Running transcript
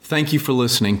Thank you for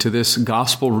listening to this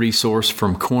gospel resource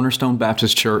from Cornerstone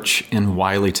Baptist Church in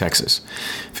Wiley, Texas.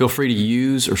 Feel free to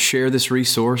use or share this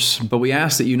resource, but we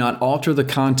ask that you not alter the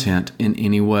content in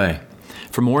any way.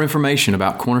 For more information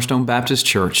about Cornerstone Baptist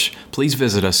Church, please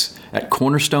visit us at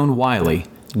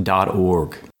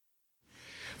cornerstonewiley.org.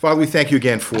 Father, we thank you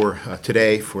again for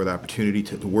today, for the opportunity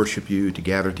to worship you, to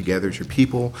gather together as your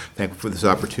people. Thank you for this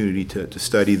opportunity to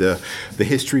study the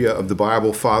history of the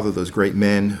Bible. Father, those great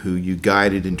men who you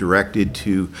guided and directed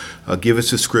to give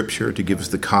us the scripture, to give us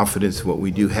the confidence that what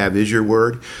we do have is your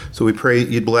word. So we pray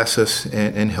you'd bless us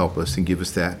and help us and give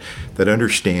us that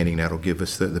understanding that'll give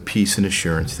us the peace and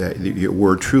assurance that your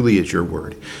word truly is your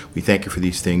word. We thank you for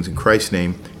these things. In Christ's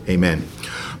name, amen.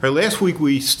 All right, last week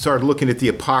we started looking at the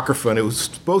Apocrypha, and it was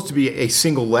supposed to be a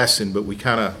single lesson, but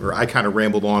I kind of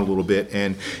rambled on a little bit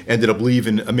and ended up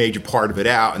leaving a major part of it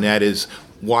out, and that is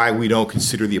why we don't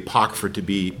consider the Apocrypha to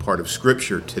be part of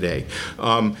Scripture today.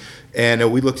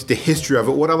 And we looked at the history of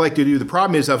it. What I like to do, the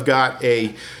problem is I've got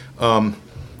don't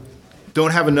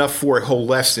have enough for a whole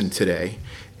lesson today.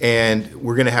 And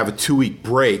we're going to have a 2-week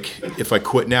break if I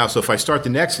quit now. So if I start the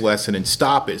next lesson and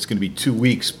stop it, it's going to be 3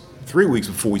 weeks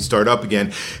before we start up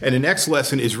again. And the next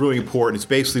lesson is really important. It's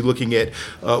basically looking at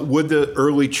would the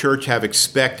early church have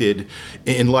expected,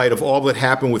 in light of all that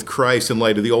happened with Christ, in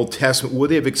light of the Old Testament,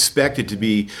 would they have expected to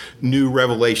be new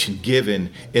revelation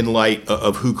given in light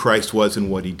of who Christ was and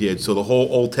what he did? So the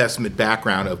whole Old Testament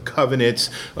background of covenants,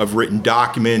 of written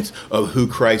documents, of who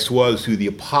Christ was, who the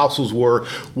apostles were,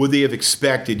 would they have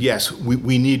expected, yes,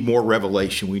 we need more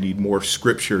revelation. We need more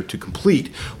scripture to complete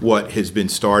what has been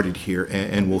started here.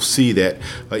 And we'll see that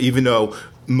even though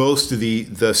most of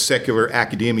the secular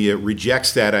academia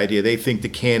rejects that idea, they think the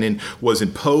canon was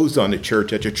imposed on the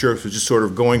church, that the church was just sort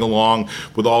of going along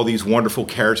with all these wonderful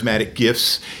charismatic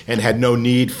gifts and had no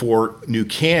need for new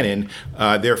canon.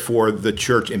 Therefore, the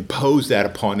church imposed that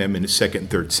upon them in the 2nd and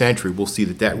 3rd century. We'll see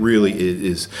that really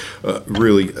is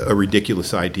really a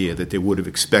ridiculous idea, that they would have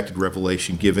expected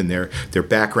revelation given their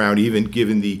background, even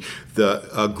given the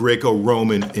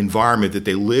Greco-Roman environment that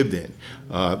they lived in.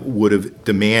 Would have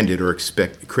demanded or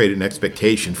created an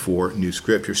expectation for new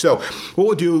scripture. So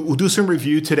what we'll do some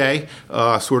review today,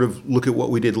 sort of look at what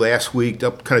we did last week,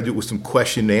 kind of do it with some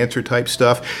question and answer type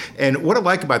stuff. And what I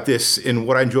like about this and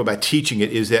what I enjoy about teaching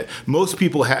it is that most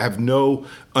people have no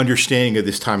understanding of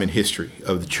this time in history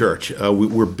of the church.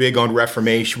 We're big on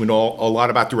Reformation. We know a lot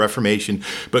about the Reformation,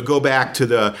 but go back to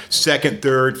the 2nd,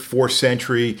 3rd, 4th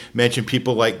century, mention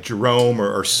people like Jerome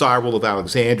or Cyril of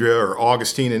Alexandria or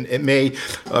Augustine, and it may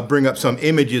bring up some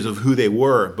images of who they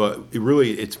were, but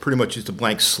it's pretty much just a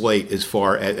blank slate as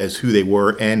far as who they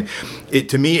were. And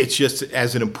to me, it's just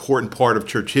as an important part of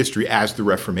church history as the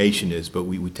Reformation is, but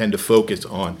we tend to focus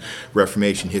on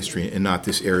Reformation history and not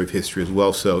this area of history as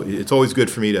well. So it's always good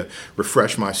for me to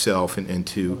refresh myself and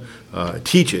to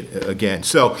teach it again.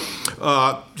 So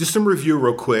just some review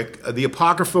real quick. The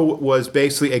Apocrypha was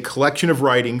basically a collection of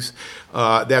writings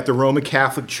that the Roman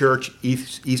Catholic Church,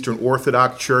 Eastern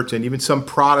Orthodox Church, and even some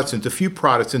Protestants, a few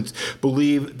Protestants,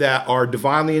 believe that are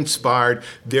divinely inspired,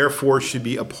 therefore should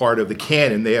be a part of the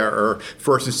canon. They are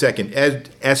 1st and 2nd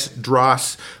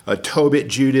Esdras, Tobit,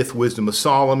 Judith, Wisdom of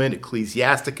Solomon,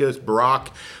 Ecclesiasticus, Baruch,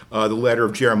 the letter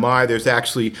of Jeremiah. There's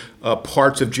actually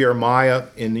parts of Jeremiah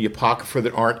in the Apocrypha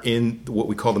that aren't in what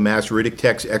we call the Masoretic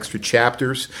text, extra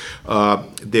chapters.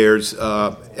 There's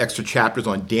extra chapters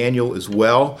on Daniel as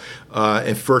well,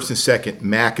 and 1st and 2nd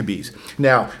Maccabees.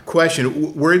 Now,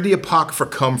 question, where did the Apocrypha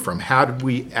come from? How did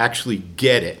we actually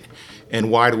get it? And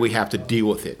why do we have to deal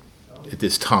with it at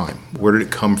this time? Where did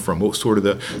it come from? What was sort of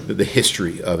the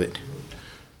history of it?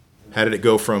 How did it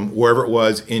go from wherever it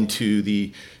was into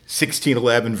the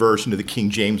 1611 version of the King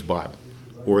James Bible,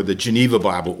 or the Geneva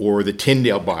Bible, or the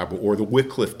Tyndale Bible, or the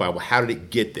Wycliffe Bible? How did it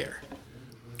get there?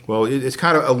 Well, it's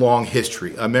kind of a long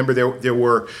history. I remember there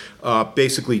were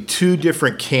basically 2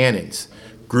 different canons,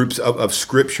 groups of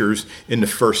scriptures in the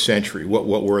 1st century. What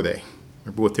were they?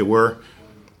 Remember what they were?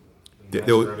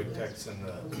 Masoretic texts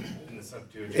in the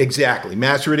Septuagint. Exactly.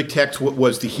 Masoretic text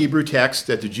was the Hebrew text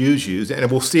that the Jews used. And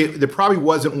we'll see, there probably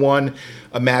wasn't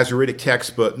a Masoretic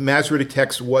text, but Masoretic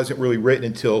text wasn't really written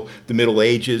until the Middle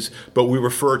Ages, but we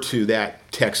refer to that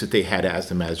text that they had as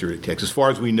the Masoretic text. As far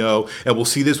as we know, and we'll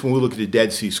see this when we look at the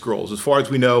Dead Sea Scrolls, as far as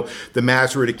we know, the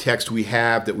Masoretic text we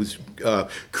have that was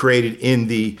created in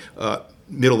the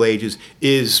Middle Ages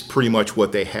is pretty much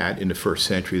what they had in the 1st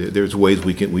century. There's ways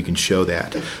we can show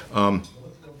that.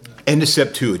 And the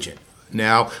Septuagint.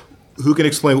 Now, who can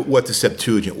explain what the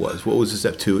Septuagint was? What was the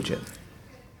Septuagint?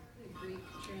 The Greek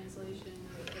translation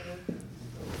of the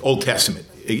Old Testament.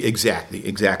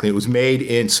 Exactly. It was made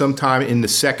in sometime in the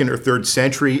 2nd or 3rd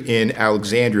century in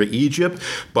Alexandria, Egypt,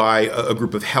 by a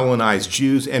group of Hellenized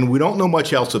Jews, and we don't know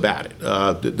much else about it.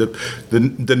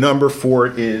 The number for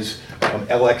it is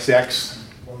LXX,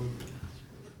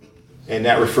 and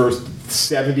that refers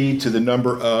 70 to the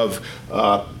number of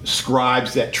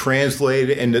scribes that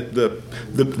translated. And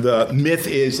the myth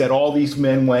is that all these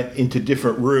men went into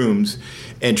different rooms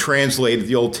and translated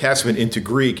the Old Testament into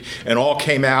Greek, and all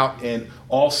came out, and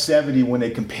all 70, when they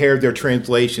compared their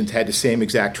translations, had the same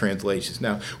exact translations.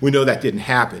 Now, we know that didn't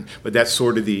happen, but that's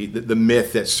sort of the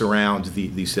myth that surrounds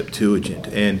the Septuagint.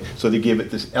 And so they give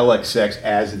it this LXX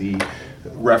as the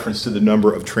reference to the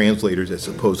number of translators that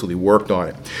supposedly worked on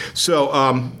it. So,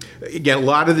 again, a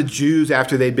lot of the Jews,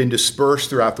 after they'd been dispersed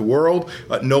throughout the world,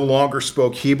 no longer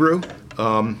spoke Hebrew.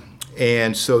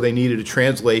 And so they needed a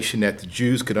translation that the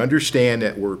Jews could understand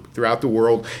that were throughout the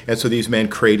world. And so these men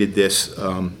created this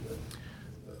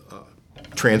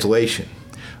translation.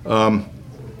 And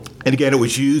again, it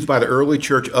was used by the early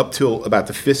church up till about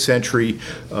the 5th century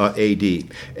AD.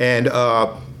 And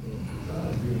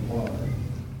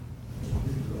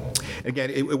again,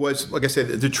 it was, like I said,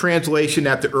 the translation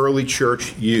that the early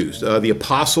church used. The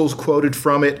apostles quoted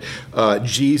from it.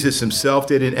 Jesus himself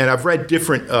did it. And I've read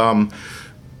different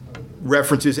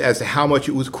references as to how much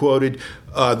it was quoted.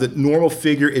 The normal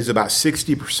figure is about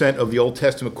 60% of the Old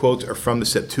Testament quotes are from the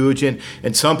Septuagint,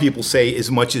 and some people say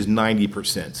as much as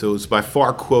 90%. So it's by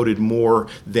far quoted more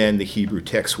than the Hebrew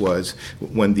text was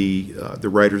when the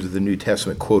writers of the New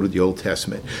Testament quoted the Old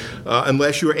Testament.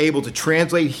 Unless you were able to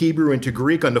translate Hebrew into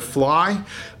Greek on the fly,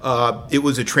 it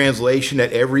was a translation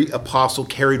that every apostle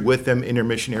carried with them in their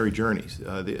missionary journeys.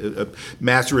 The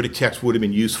Masoretic text would have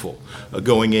been useful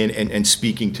going in and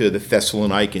speaking to the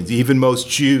Thessalonians. Even most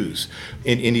Jews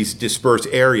in these dispersed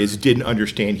areas didn't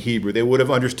understand Hebrew. They would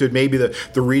have understood maybe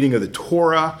the reading of the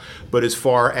Torah, but as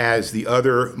far as the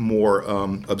other more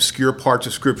obscure parts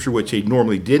of Scripture, which they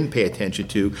normally didn't pay attention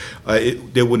to,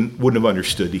 they wouldn't have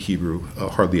understood the Hebrew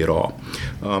hardly at all.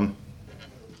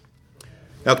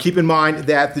 Now, keep in mind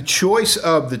that the choice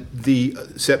of the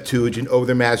Septuagint over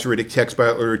the Masoretic text by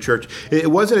the early church,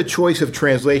 it wasn't a choice of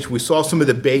translation. We saw some of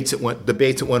the debates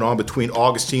that went on between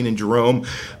Augustine and Jerome.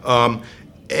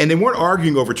 And they weren't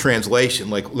arguing over translation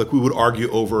like we would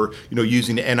argue over,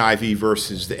 using the NIV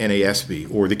versus the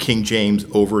NASB or the King James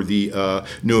over the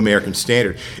New American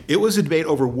Standard. It was a debate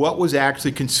over what was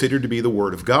actually considered to be the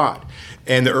Word of God.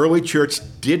 And the early church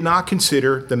did not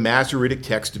consider the Masoretic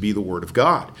text to be the Word of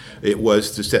God. It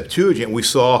was the Septuagint. We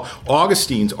saw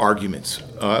Augustine's arguments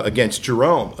against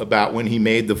Jerome about when he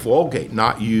made the Vulgate,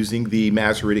 not using the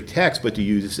Masoretic text, but to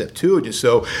use the Septuagint.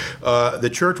 So the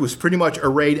church was pretty much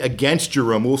arrayed against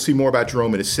Jerome. We'll see more about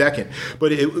Jerome in a second.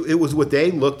 But it was what they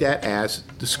looked at as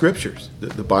the Scriptures,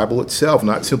 the Bible itself,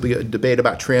 not simply a debate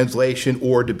about translation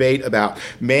or a debate about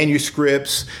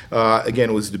manuscripts. Again,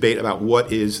 it was a debate about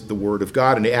what is the Word of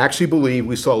God. And they actually believed,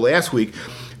 we saw last week,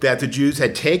 that the Jews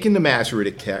had taken the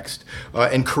Masoretic text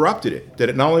and corrupted it.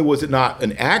 That not only was it not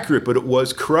inaccurate, but it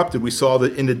was corrupted. We saw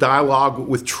that in the dialogue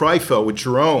with Trypho, with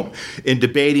Jerome, in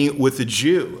debating with the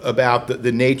Jew about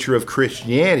the nature of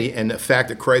Christianity and the fact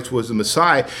that Christ was the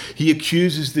Messiah, he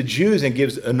accuses the Jews and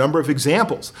gives a number of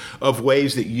examples of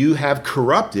ways that you have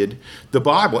corrupted the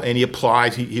Bible. And he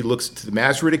applies, he looks to the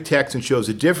Masoretic text and shows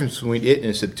a difference between it and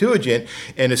the Septuagint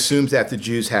and assumes that the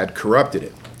Jews had corrupted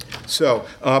it. So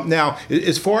now,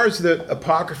 as far as the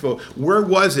Apocrypha, where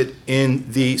was it in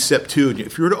the Septuagint?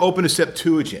 If you were to open a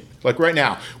Septuagint, like right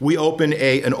now, we open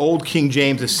an old King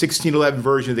James, a 1611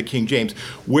 version of the King James.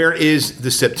 Where is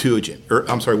the Septuagint?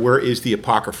 Where is the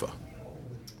Apocrypha?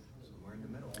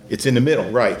 It's in the middle,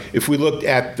 right. If we looked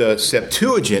at the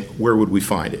Septuagint, where would we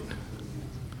find it?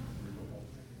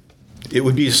 It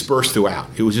would be dispersed throughout.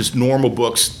 It was just normal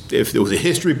books. If it was a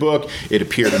history book, it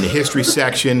appeared in the history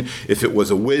section. If it was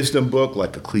a wisdom book,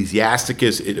 like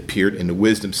Ecclesiasticus, it appeared in the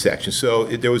wisdom section. So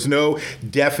there was no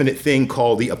definite thing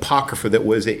called the Apocrypha that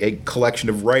was a collection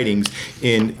of writings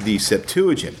in the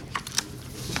Septuagint.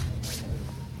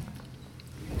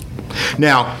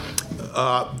 Now,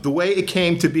 the way it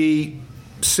came to be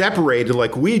separated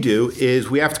like we do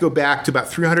is we have to go back to about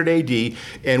 300 AD,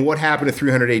 and what happened in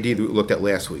 300 AD that we looked at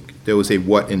last week? There was a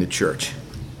what in the church?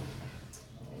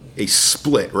 A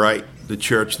split, right? The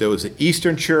church, there was the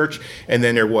Eastern Church, and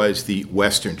then there was the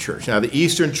Western Church. Now, the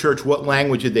Eastern Church, what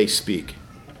language did they speak?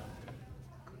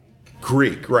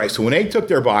 Greek, right? So when they took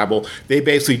their Bible, they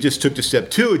basically just took the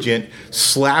Septuagint,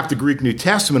 slapped the Greek New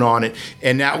Testament on it,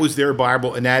 and that was their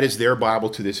Bible, and that is their Bible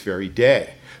to this very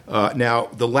day. Now,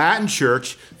 the Latin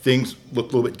Church, things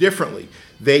looked a little bit differently.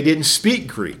 They didn't speak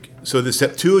Greek, so the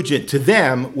Septuagint to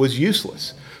them was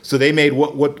useless. So they made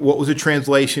what was a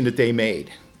translation that they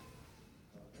made?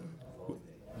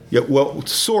 Yeah, well,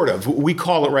 sort of. We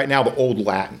call it right now the Old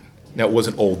Latin. Now, it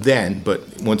wasn't old then,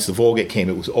 but once the Vulgate came,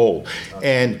 it was old.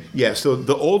 And yeah, so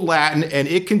the Old Latin, and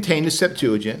it contained the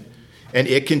Septuagint, and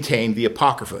it contained the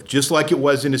Apocrypha, just like it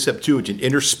was in the Septuagint,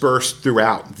 interspersed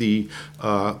throughout the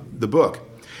book.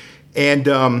 And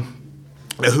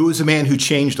who was the man who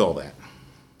changed all that?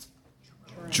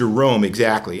 Jerome,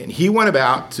 exactly. And he went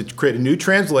about to create a new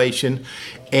translation,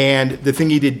 and the thing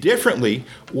he did differently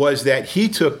was that he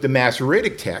took the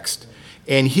Masoretic text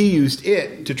and he used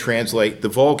it to translate the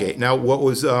Vulgate. Now, what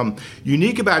was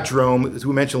unique about Jerome, as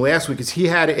we mentioned last week, is he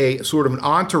had a sort of an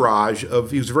entourage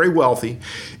he was very wealthy,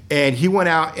 and he went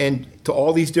out and to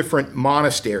all these different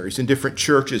monasteries and different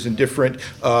churches and different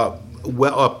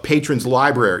patrons'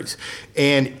 libraries.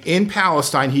 And in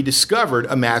Palestine, he discovered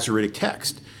a Masoretic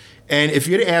text. And if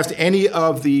you had asked any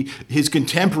of his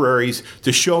contemporaries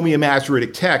to show me a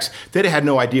Masoretic text, they'd have had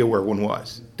no idea where one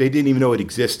was. They didn't even know it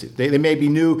existed. They maybe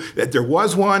knew that there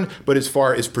was one, but as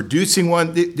far as producing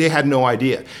one, they had no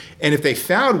idea. And if they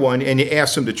found one and you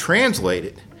asked them to translate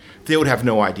it, they would have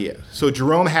no idea. So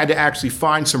Jerome had to actually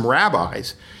find some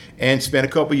rabbis and spent a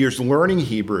couple years learning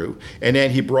Hebrew, and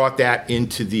then he brought that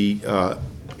into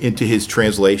his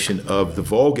translation of the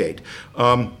Vulgate.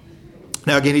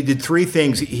 Now, again, he did three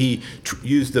things. He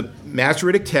used the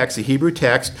Masoretic text, the Hebrew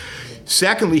text.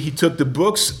 Secondly, he took the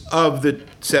books of the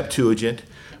Septuagint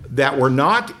that were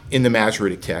not in the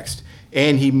Masoretic text,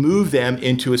 and he moved them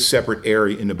into a separate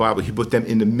area in the Bible. He put them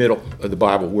in the middle of the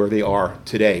Bible where they are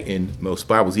today in most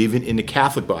Bibles, even in the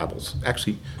Catholic Bibles.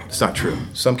 Actually, it's not true.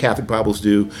 Some Catholic Bibles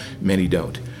do, many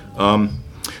don't.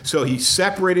 So he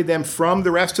separated them from the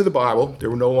rest of the Bible. They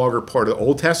were no longer part of the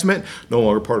Old Testament, no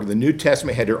longer part of the New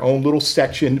Testament, had their own little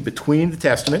section between the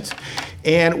Testaments.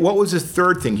 And what was the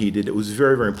third thing he did that was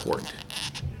very, very important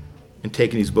in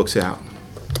taking these books out?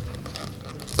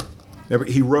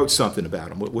 Remember, he wrote something about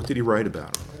them. What did he write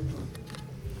about them?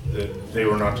 That they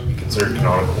were not to be considered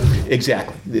canonical.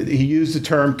 Exactly. He used the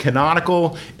term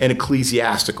canonical and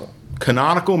ecclesiastical.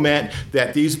 Canonical meant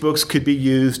that these books could be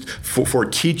used for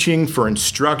teaching, for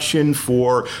instruction,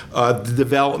 for the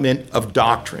development of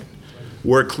doctrine.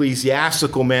 Where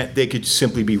ecclesiastical meant they could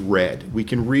simply be read. We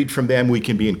can read from them, we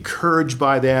can be encouraged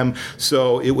by them.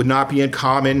 So it would not be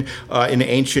uncommon in the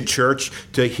ancient church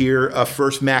to hear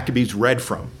First Maccabees read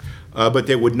from. But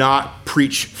they would not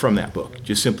preach from that book,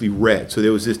 just simply read. So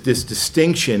there was this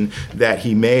distinction that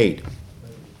he made.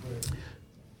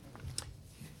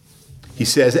 He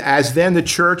says, as then the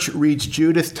church reads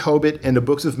Judith, Tobit, and the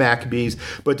books of Maccabees,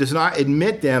 but does not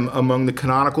admit them among the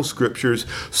canonical scriptures,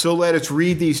 so let us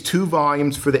read these 2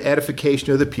 volumes for the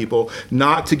edification of the people,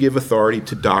 not to give authority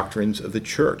to doctrines of the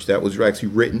church. That was actually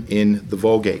written in the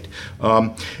Vulgate.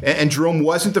 And Jerome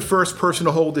wasn't the first person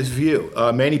to hold this view.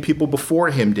 Many people before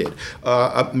him did.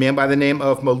 A man by the name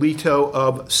of Melito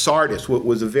of Sardis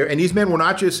was and these men were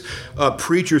not just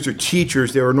preachers or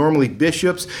teachers, they were normally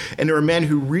bishops, and they were men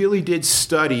who really did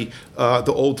study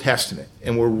the Old Testament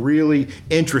and were really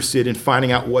interested in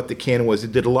finding out what the canon was.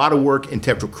 They did a lot of work in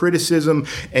textual criticism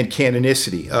and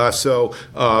canonicity. So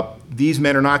these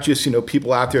men are not just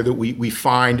people out there that we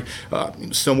find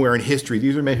somewhere in history.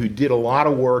 These are men who did a lot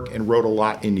of work and wrote a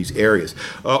lot in these areas.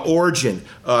 Origen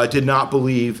did not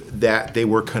believe that they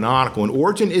were canonical, and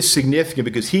Origen is significant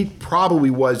because he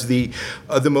probably was the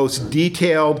most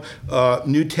detailed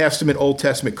New Testament, Old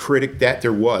Testament critic that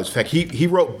there was. In fact, he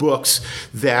wrote books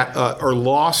that are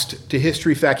lost to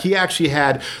history. In fact, he actually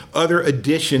had other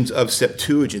editions of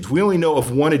Septuagints. We only know of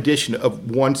one edition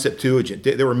of one Septuagint.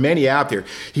 There were many out there.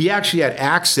 He actually had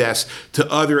access to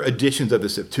other editions of the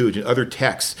Septuagint, other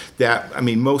texts that,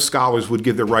 most scholars would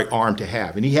give their right arm to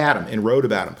have. And he had them and wrote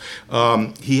about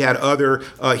them. He had other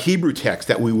Hebrew texts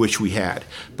that we wish we had.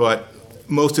 But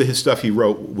most of his stuff he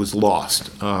wrote was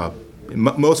lost.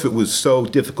 Most of it was so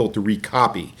difficult to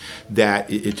recopy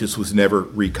that it just was never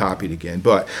recopied again.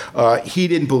 But he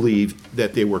didn't believe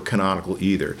that they were canonical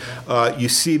either.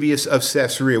 Eusebius of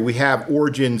Caesarea, we have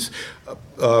Origen's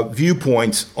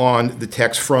viewpoints on the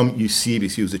text from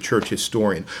Eusebius. He was a church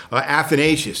historian.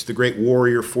 Athanasius, the great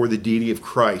warrior for the deity of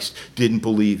Christ, didn't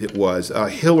believe it was.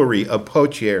 Hilary of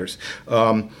Poitiers,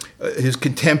 his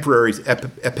contemporaries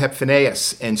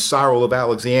Epiphanius and Cyril of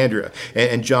Alexandria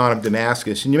and John of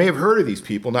Damascus. And you may have heard of these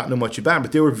people, not know much about them,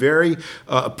 but they were very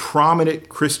prominent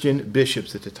Christian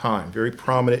bishops at the time, very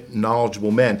prominent,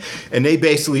 knowledgeable men. And they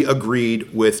basically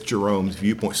agreed with Jerome's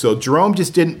viewpoint. So Jerome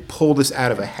just didn't pull this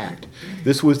out of a hat.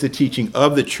 This was the teaching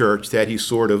of the church that he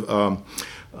sort of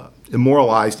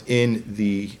immortalized in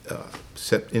the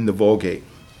Vulgate.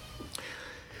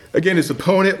 Again, his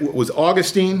opponent was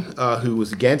Augustine, who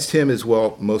was against him as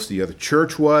well. Most of the other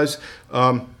church was.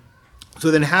 So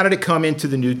then how did it come into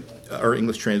the New or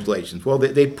English translations? Well,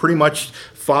 they pretty much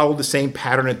followed the same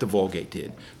pattern that the Vulgate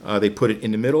did. They put it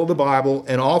in the middle of the Bible,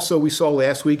 and also we saw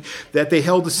last week that they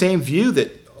held the same view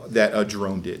that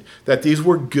Jerome did, that these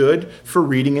were good for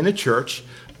reading in the church,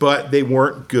 but they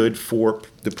weren't good for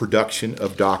the production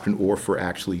of doctrine or for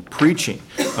actually preaching.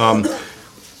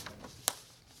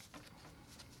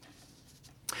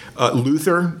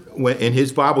 Luther, in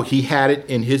his Bible, he had it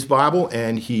in his Bible,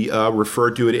 and he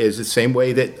referred to it as the same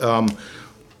way that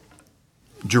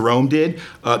Jerome did.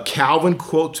 Calvin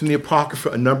quotes from the Apocrypha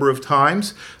a number of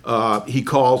times. He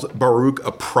calls Baruch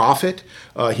a prophet.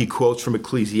 He quotes from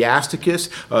Ecclesiasticus.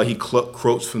 He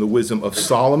quotes from the Wisdom of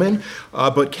Solomon.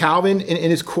 But Calvin, in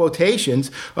his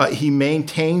quotations, he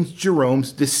maintains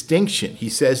Jerome's distinction. He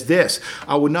says this: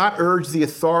 I would not urge the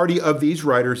authority of these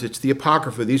writers, it's the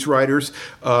Apocrypha, these writers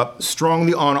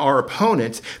strongly on our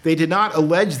opponents. They did not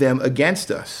allege them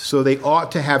against us, so they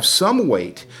ought to have some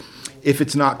weight. If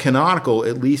it's not canonical,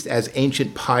 at least as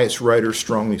ancient pious writers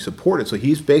strongly support it. So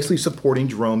he's basically supporting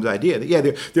Jerome's idea that, yeah,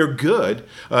 they're good.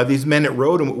 These men that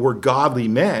wrote them were godly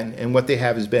men, and what they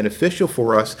have is beneficial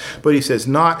for us. But he says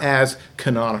not as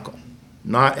canonical,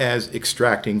 not as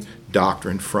extracting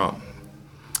doctrine from.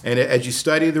 And as you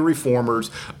study the Reformers,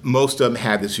 most of them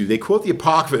have this view. They quote the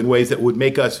Apocrypha in ways that would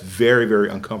make us very, very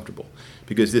uncomfortable,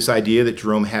 because this idea that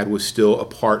Jerome had was still a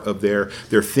part of their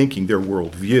thinking, their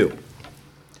worldview.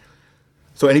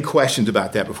 So any questions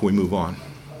about that before we move on?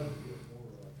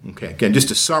 Okay, again,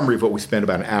 just a summary of what we spent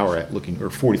about an hour at looking,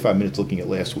 or 45 minutes looking at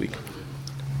last week.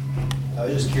 I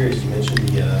was just curious, you mentioned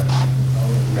the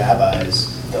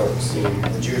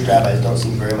Jewish rabbis don't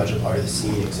seem very much a part of the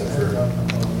scene except for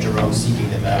Jerome seeking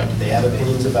them out. Do they have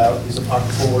opinions about these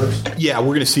apocryphal works? Yeah, we're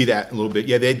going to see that in a little bit.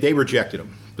 Yeah, they rejected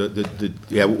them.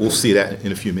 We'll see that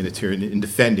in a few minutes here in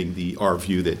defending our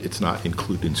view that it's not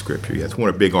included in Scripture. Yeah, it's one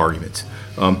of the big arguments.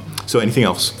 So anything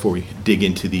else before we dig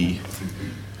into the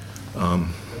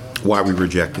why we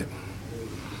reject it?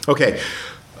 Okay,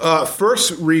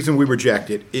 first reason we reject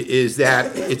it is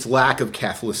that its lack of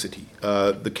Catholicity.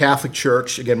 The Catholic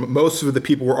Church, again, most of the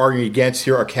people we're arguing against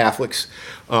here are Catholics.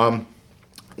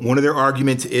 One of their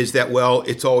arguments is that, well,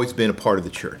 it's always been a part of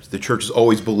the church. The church has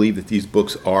always believed that these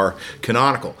books are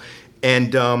canonical.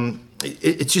 And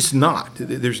it's just not.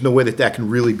 There's no way that can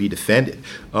really be defended.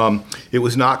 It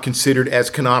was not considered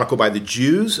as canonical by the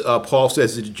Jews. Paul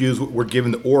says that the Jews were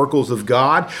given the oracles of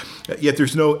God, yet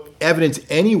there's no evidence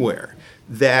anywhere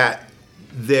that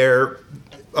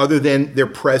other than their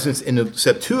presence in the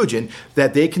Septuagint,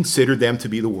 that they considered them to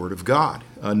be the Word of God.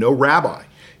 No rabbi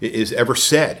is ever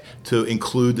said to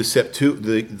include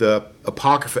the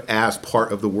Apocrypha as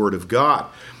part of the Word of God.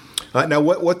 Now,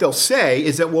 what they'll say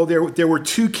is that, well, there were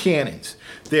two canons.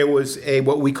 There was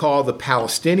what we call the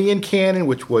Palestinian canon,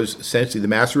 which was essentially the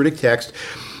Masoretic text,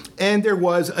 and there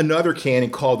was another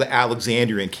canon called the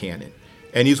Alexandrian canon.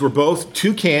 And these were both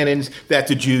two canons that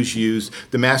the Jews used.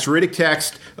 The Masoretic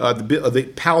text,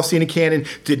 the Palestinian canon,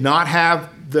 did not have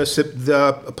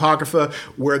the Apocrypha,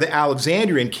 where the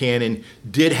Alexandrian canon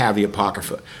did have the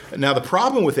Apocrypha. Now, the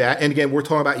problem with that, and again, we're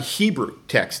talking about Hebrew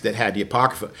texts that had the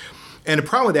Apocrypha. And the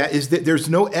problem with that is that there's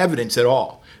no evidence at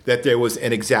all that there was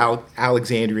an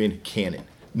Alexandrian canon.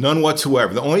 None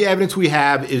whatsoever. The only evidence we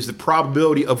have is the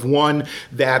probability of one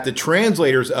that the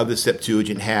translators of the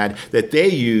Septuagint had that they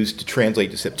used to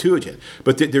translate the Septuagint.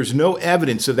 But there's no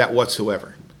evidence of that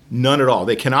whatsoever. None at all.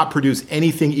 They cannot produce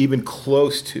anything even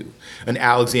close to an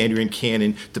Alexandrian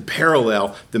canon to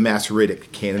parallel the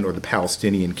Masoretic canon or the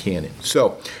Palestinian canon.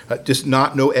 So, just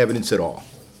no evidence at all.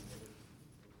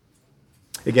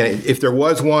 Again, if there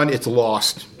was one, it's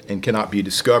lost and cannot be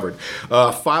discovered.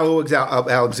 Philo of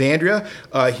Alexandria,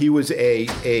 he was a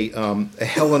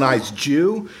Hellenized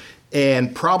Jew,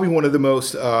 and probably one of the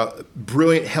most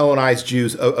brilliant Hellenized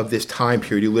Jews of this time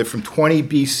period. He lived from 20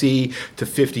 BC to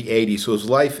 50 AD, so his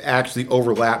life actually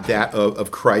overlapped that of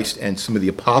Christ and some of the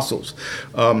apostles.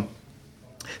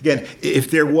 Again, if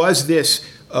there was this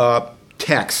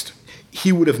text,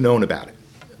 he would have known about it,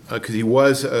 because he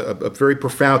was a very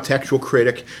profound textual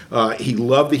critic. He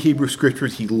loved the Hebrew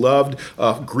Scriptures. He loved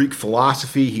Greek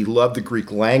philosophy. He loved the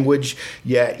Greek language,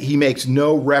 yet he makes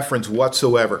no reference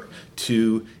whatsoever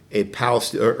to a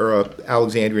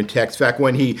Alexandrian text. In fact,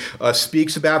 when he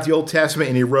speaks about the Old Testament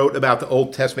and he wrote about the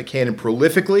Old Testament canon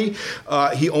prolifically,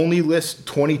 he only lists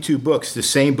 22 books, the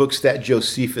same books that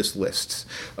Josephus lists.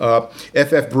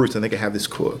 F.F. Bruce, I think I have this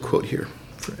quote here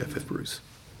for F.F. Bruce.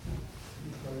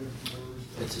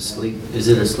 It's asleep. Is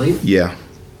it asleep? Yeah.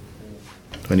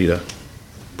 I need to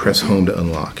press home to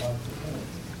unlock.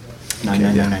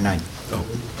 99999. Oh.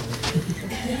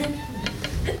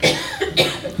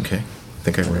 Okay. I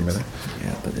think I remember that.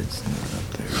 Yeah, but it's not up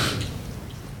there.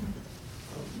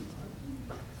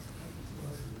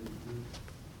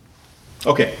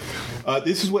 Okay.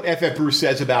 This is what F.F. Bruce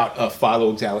says about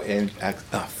Philo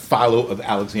of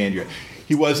Alexandria.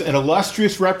 He was an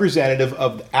illustrious representative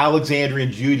of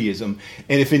Alexandrian Judaism,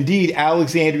 and if indeed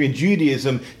Alexandrian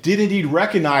Judaism did indeed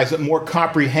recognize a more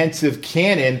comprehensive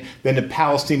canon than the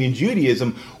Palestinian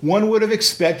Judaism, one would have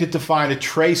expected to find a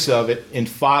trace of it in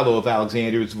Philo of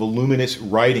Alexandria's voluminous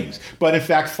writings. But in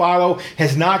fact, Philo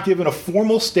has not given a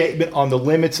formal statement on the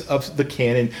limits of the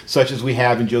canon, such as we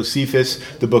have in Josephus,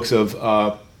 the books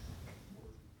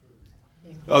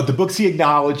he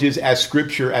acknowledges as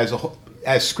Scripture as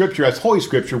Holy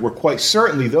Scripture were quite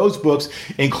certainly those books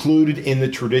included in the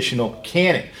traditional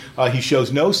canon. He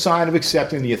shows no sign of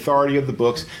accepting the authority of the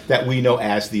books that we know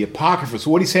as the Apocrypha. So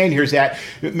what he's saying here is that,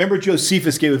 remember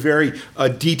Josephus gave a very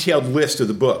detailed list of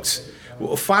the books.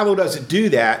 Well, Philo doesn't do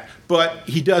that, but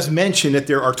he does mention that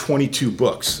there are 22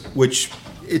 books, which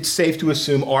it's safe to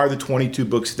assume are the 22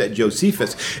 books that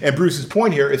Josephus. And Bruce's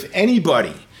point here, if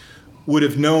anybody would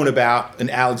have known about an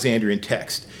Alexandrian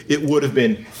text, it would have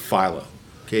been Philo.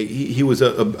 Okay, he was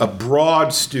a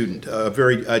broad student, a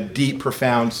very deep,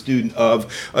 profound student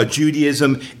of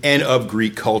Judaism and of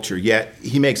Greek culture, yet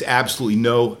he makes absolutely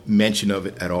no mention of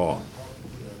it at all.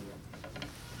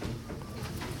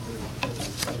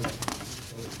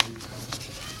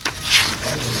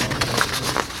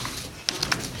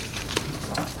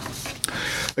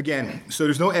 Again, so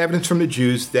there's no evidence from the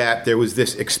Jews that there was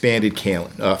this expanded canon.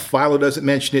 Philo doesn't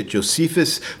mention it.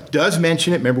 Josephus does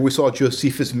mention it. Remember, we saw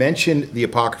Josephus mention the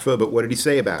Apocrypha, but what did he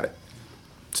say about it?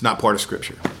 It's not part of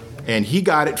Scripture. And he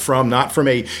got it not from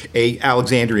a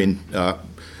Alexandrian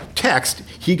text.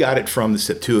 He got it from the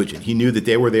Septuagint. He knew that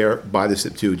they were there by the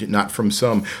Septuagint, not from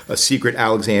some secret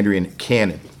Alexandrian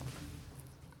canon.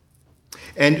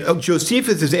 And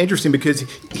Josephus is interesting because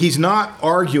he's not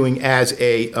arguing as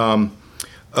a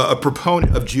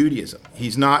proponent of Judaism.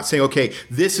 He's not saying, okay,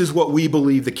 this is what we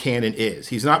believe the canon is.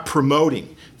 He's not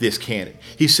promoting this canon.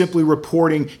 He's simply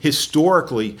reporting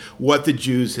historically what the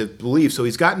Jews have believed. So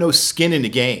he's got no skin in the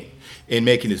game in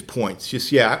making his points.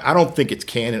 Just, I don't think it's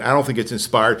canon. I don't think it's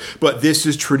inspired, but this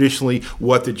is traditionally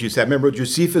what the Jews have. Remember,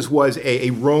 Josephus was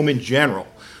a Roman general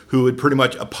who had pretty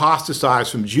much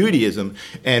apostatized from Judaism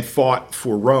and fought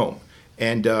for Rome.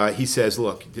 And he says,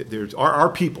 look, there's our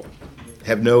people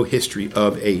have no history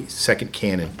of a second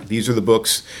canon. These are the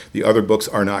books. The other books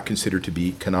are not considered to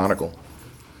be canonical.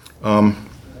 On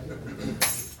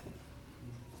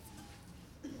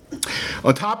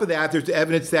top of that, there's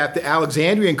evidence that the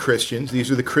Alexandrian Christians, these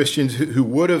are the Christians who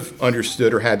would have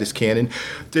understood or had this canon,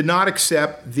 did not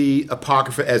accept the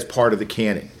Apocrypha as part of the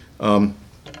canon.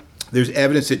 There's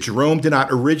evidence that Jerome did not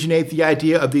originate the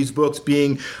idea of these books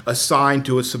being assigned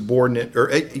to a subordinate, or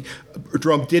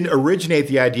Jerome didn't originate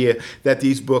the idea that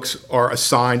these books are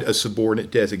assigned a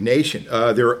subordinate designation.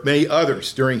 There are many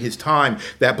others during his time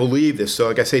that believe this. So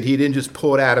like I said, he didn't just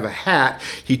pull it out of a hat.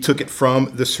 He took it from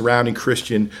the surrounding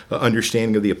Christian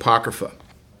understanding of the Apocrypha.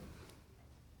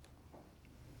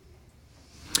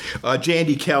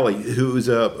 J.N.D. Kelly, who is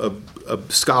a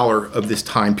scholar of this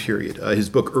time period, his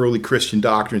book Early Christian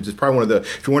Doctrines is probably one of the,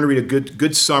 if you want to read a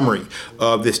good summary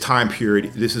of this time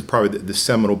period, this is probably the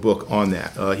seminal book on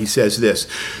that. He says this: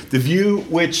 the view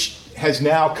which has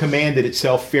now commanded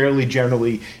itself fairly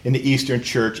generally in the Eastern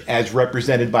Church, as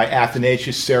represented by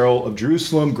Athanasius, Cyril of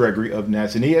Jerusalem, Gregory of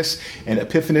Nazianzus, and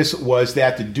Epiphanes, was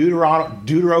that the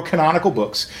deuterocanonical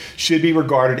books should be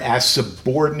regarded as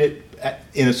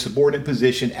in a subordinate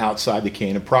position outside the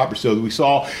canon proper. So we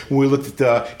saw when we looked at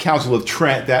the Council of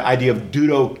Trent, that idea of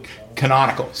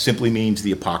deuterocanonical simply means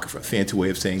the Apocrypha, fancy way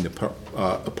of saying the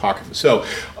Apocrypha. So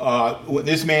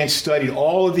this man studied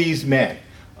all of these men,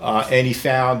 and he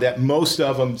found that most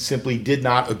of them simply did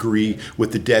not agree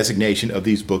with the designation of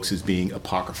these books as being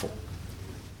apocryphal.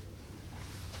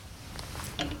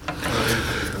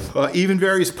 Even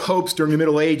various popes during the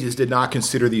Middle Ages did not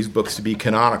consider these books to be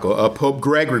canonical. Pope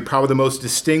Gregory, probably the most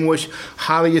distinguished,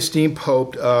 highly esteemed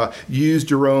pope, used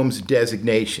Jerome's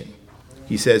designation.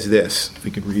 He says this, if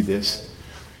we could read this.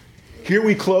 Here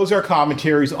we close our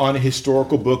commentaries on the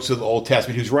historical books of the Old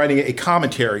Testament. He was writing a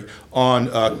commentary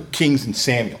on Kings and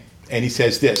Samuel. And he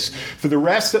says this: for the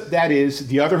rest, that is,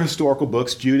 the other historical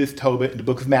books, Judith, Tobit, and the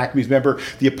book of Maccabees, remember,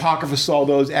 the Apocrypha saw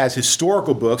those as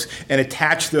historical books and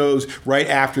attached those right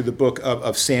after the book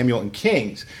of Samuel and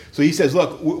Kings. So he says,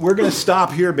 look, we're going to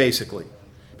stop here, basically,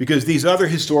 because these other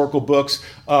historical books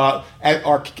are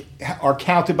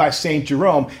counted by St.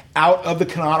 Jerome out of the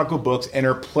canonical books and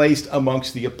are placed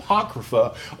amongst the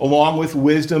Apocrypha, along with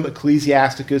Wisdom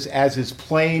Ecclesiasticus, as is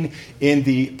plain in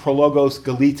the Prologos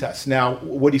Galetas. Now,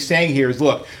 what he's saying here is,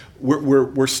 look,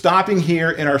 we're stopping here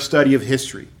in our study of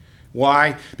history.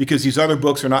 Why? Because these other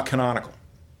books are not canonical.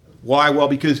 Why? Well,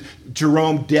 because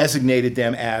Jerome designated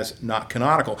them as not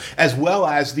canonical, as well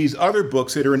as these other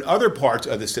books that are in other parts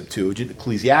of the Septuagint,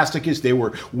 Ecclesiasticus, they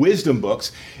were wisdom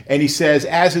books. And he says,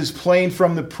 as is plain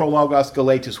from the Prologos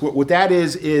Galetas, what that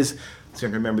is, so I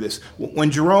can remember this,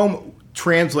 when Jerome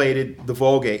translated the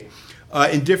Vulgate,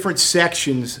 in different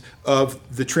sections of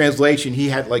the translation, he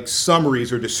had like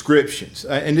summaries or descriptions.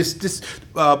 And this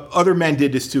other men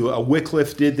did this too.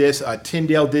 Wycliffe did this.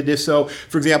 Tyndale did this. So,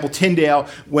 for example, Tyndale,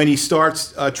 when he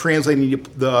starts translating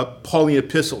the Pauline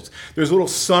epistles, there's a little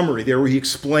summary there where he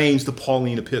explains the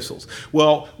Pauline epistles.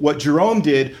 Well, what Jerome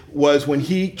did was when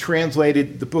he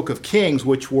translated the Book of Kings,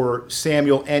 which were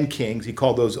Samuel and Kings, he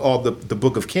called those all the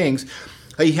Book of Kings,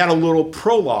 he had a little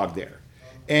prologue there.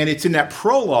 And it's in that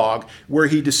prologue where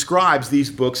he describes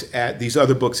these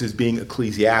other books as being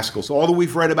ecclesiastical. So all that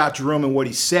we've read about Jerome and what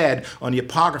he said on the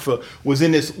Apocrypha was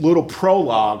in this little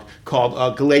prologue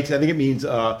called Galatia. I think it means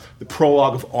the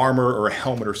prologue of armor or a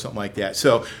helmet or something like that.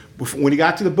 So when he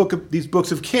got to these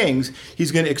books of Kings,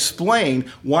 he's going to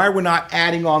explain why we're not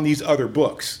adding on these other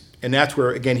books. And that's where,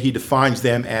 again, he defines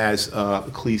them as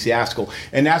ecclesiastical.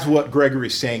 And that's what Gregory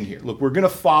is saying here. Look, we're going to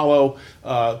follow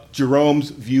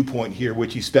Jerome's viewpoint here,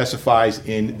 which he specifies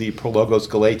in the Prologos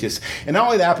Galetas. And not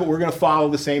only that, but we're going to follow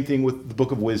the same thing with the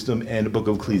Book of Wisdom and the Book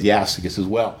of Ecclesiasticus as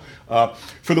well.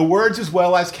 For the words as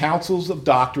well as councils of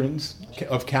doctrines,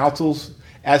 of councils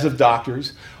as of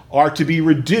doctors, are to be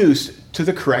reduced to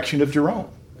the correction of Jerome.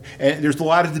 And there's a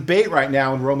lot of debate right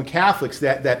now in Roman Catholics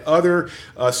that other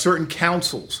certain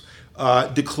councils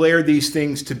declare these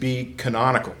things to be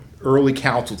canonical. Early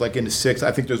councils, like in the 6th,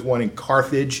 I think there's one in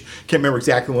Carthage, can't remember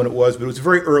exactly when it was, but it was a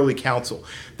very early council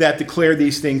that declared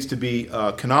these things to be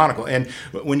canonical. And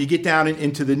when you get down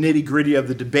into the nitty-gritty of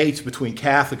the debates between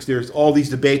Catholics, there's all these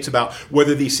debates about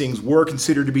whether these things were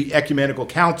considered to be ecumenical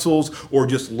councils or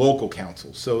just local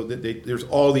councils. So there's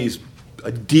all these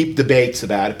deep debates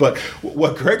about it. But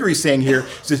what Gregory's saying here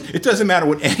is it doesn't matter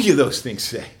what any of those things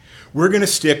say. We're going to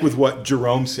stick with what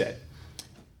Jerome said.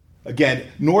 Again,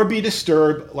 nor be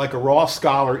disturbed like a raw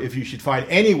scholar if you should find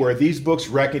anywhere these books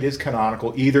reckoned as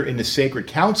canonical, either in the sacred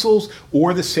councils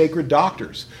or the sacred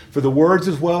doctors. For the words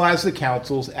as well as the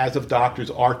councils as of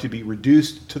doctors are to be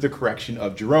reduced to the correction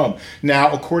of Jerome.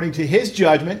 Now, according to his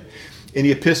judgment, in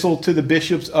the epistle to the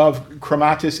bishops of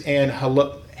Chromatus and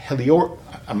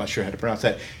I'm not sure how to pronounce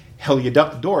that,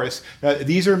 Heliodorus.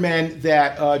 These are men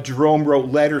that Jerome wrote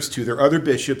letters to. There are other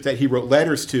bishops that he wrote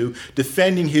letters to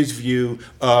defending his view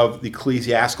of the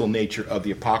ecclesiastical nature of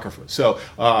the Apocrypha. So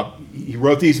he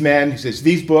wrote these men. He says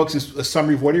these books is a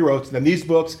summary of what he wrote. Then these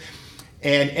books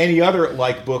and any other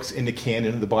like books in the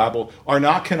canon of the Bible are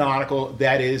not canonical.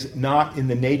 That is, not in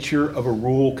the nature of a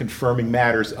rule confirming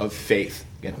matters of faith.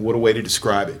 Again, what a way to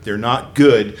describe it. They're not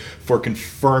good for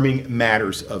confirming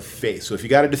matters of faith. So if you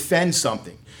got to defend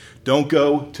something, don't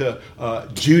go to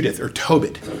Judith or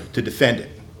Tobit to defend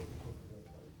it.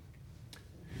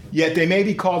 Yet they may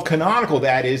be called canonical,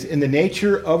 that is, in the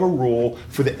nature of a rule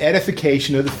for the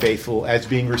edification of the faithful as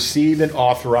being received and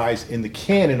authorized in the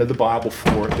canon of the Bible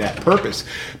for that purpose.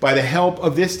 By the help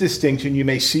of this distinction, you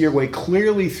may see your way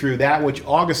clearly through that which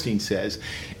Augustine says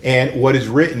and what is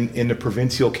written in the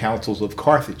provincial councils of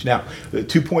Carthage. Now, the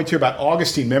 2 points here about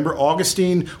Augustine. Remember,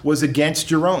 Augustine was against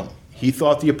Jerome. He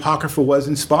thought the Apocrypha was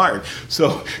inspired.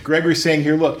 So Gregory's saying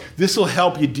here, look, this will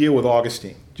help you deal with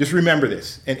Augustine. Just remember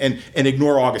this and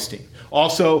ignore Augustine.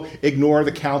 Also, ignore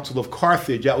the Council of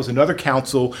Carthage. That was another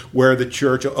council where the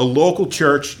church, a local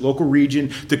church, local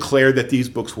region, declared that these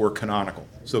books were canonical.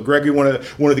 So Gregory, one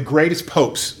of the greatest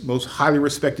popes, most highly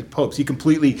respected popes, he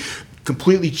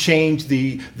completely changed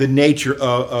the nature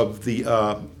of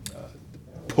the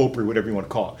popery, whatever you want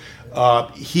to call it.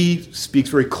 He speaks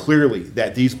very clearly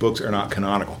that these books are not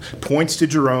canonical. Points to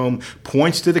Jerome,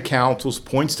 points to the councils,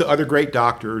 points to other great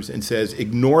doctors, and says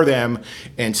ignore them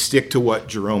and stick to what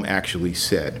Jerome actually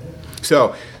said.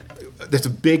 So that's a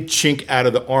big chink out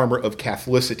of the armor of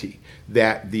Catholicity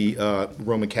that the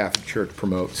Roman Catholic Church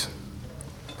promotes.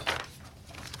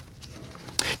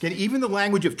 Again, even the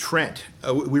language of Trent,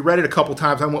 we read it a couple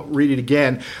times, I won't read it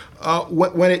again.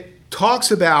 When it talks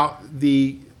about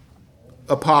the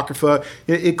Apocrypha,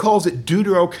 it calls it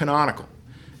deuterocanonical.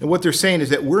 And what they're saying is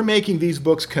that we're making these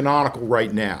books canonical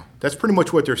right now. That's pretty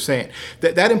much what they're saying.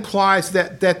 That implies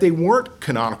that they weren't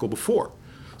canonical before.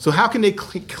 So how can they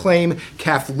claim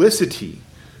Catholicity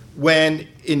when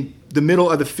in the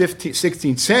middle of the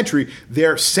 16th century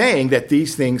they're saying that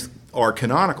these things are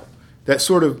canonical? That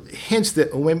sort of hints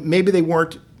that maybe they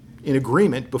weren't in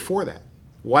agreement before that.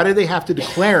 Why did they have to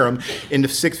declare them in the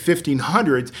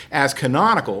 1500s as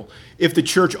canonical if the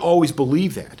church always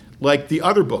believed that, like the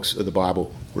other books of the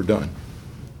Bible were done?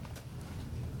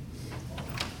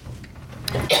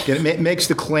 It makes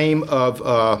the claim of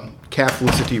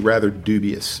Catholicity rather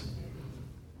dubious.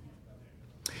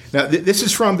 Now, this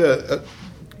is from the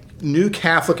New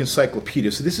Catholic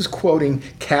Encyclopedia, so this is quoting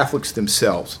Catholics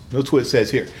themselves. Notice what it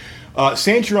says here.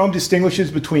 St. Jerome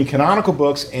distinguishes between canonical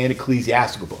books and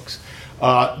ecclesiastical books.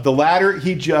 The latter,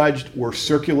 he judged, were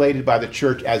circulated by the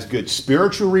church as good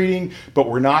spiritual reading, but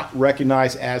were not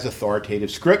recognized as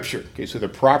authoritative scripture. Okay, so they're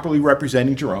properly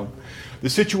representing Jerome. The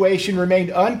situation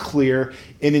remained unclear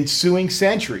in ensuing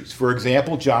centuries. For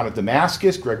example, John of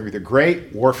Damascus, Gregory the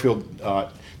Great, Warfield,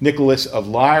 Nicholas of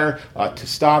Lyre,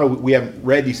 Testado, we haven't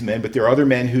read these men, but there are other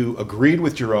men who agreed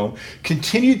with Jerome,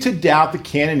 continued to doubt the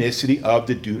canonicity of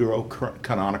the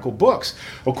deuterocanonical books.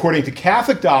 According to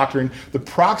Catholic doctrine, the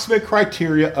proximate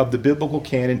criteria of the biblical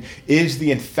canon is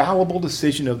the infallible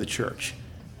decision of the church.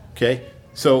 Okay?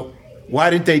 So why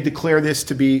didn't they declare this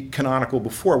to be canonical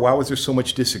before? Why was there so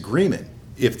much disagreement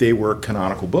if they were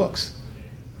canonical books?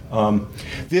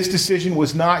 This decision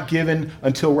was not given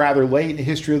until rather late in the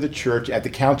history of the church at the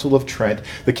Council of Trent.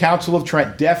 The Council of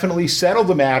Trent definitely settled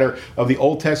the matter of the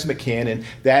Old Testament canon.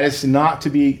 That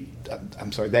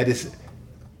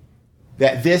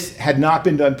this had not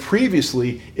been done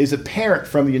previously is apparent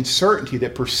from the uncertainty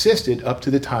that persisted up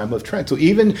to the time of Trent. So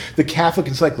even the Catholic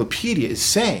Encyclopedia is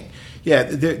saying,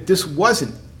 this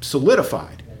wasn't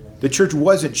solidified. The church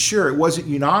wasn't sure, it wasn't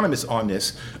unanimous on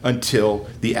this until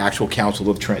the actual Council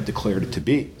of Trent declared it to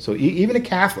be. So even the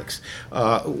Catholics,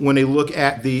 when they look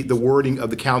at the wording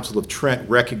of the Council of Trent,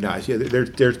 recognize,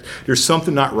 there's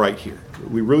something not right here.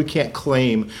 We really can't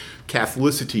claim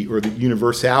Catholicity or the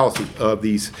universality of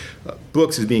these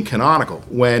books as being canonical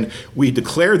when we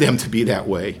declare them to be that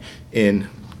way in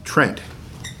Trent.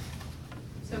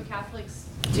 So Catholics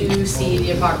do see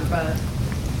the Apocrypha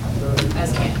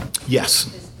as canon?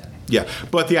 Yes. Yeah,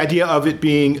 but the idea of it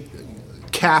being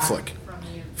Catholic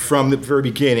from the very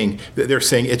beginning, they're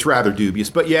saying it's rather dubious,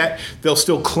 but yet they'll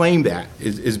still claim that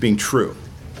as being true.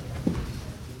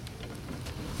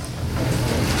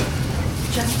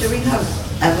 Jeff, do we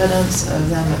have evidence of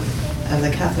them, of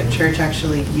the Catholic Church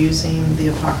actually using the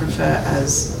Apocrypha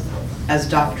as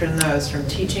doctrine, though, as from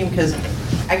teaching? Because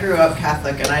I grew up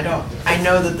Catholic, and I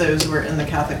know that those were in the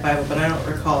Catholic Bible, but I don't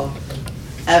recall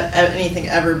anything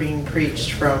ever being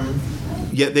preached from.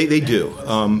 Yeah, they do.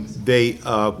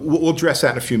 We'll address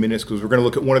that in a few minutes because we're going to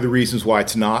look at one of the reasons why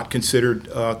it's not considered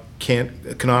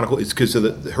canonical is because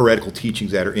of the heretical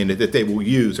teachings that are in it that they will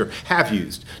use or have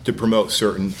used to promote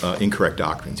certain incorrect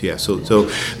doctrines. Yeah. So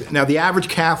now the average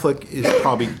Catholic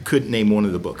probably couldn't name one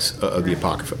of the books of the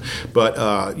Apocrypha,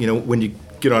 but when you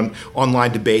get on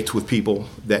online debates with people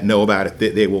that know about it,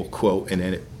 they will quote, and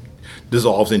then it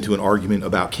dissolves into an argument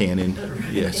about canon.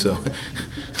 Yeah. So,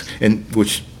 and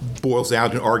which boils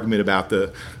down to an argument about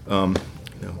the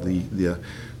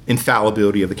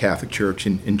infallibility of the Catholic Church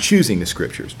in choosing the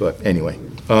scriptures. But anyway,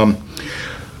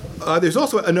 there's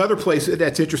also another place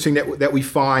that's interesting that we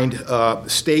find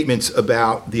statements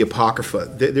about the Apocrypha.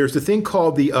 There's a thing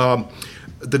called the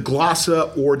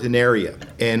Glossa Ordinaria,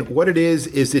 and what it is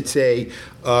it's a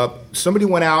somebody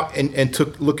went out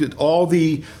and looked at all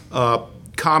the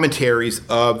commentaries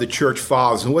of the church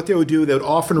fathers, and what they would do, they would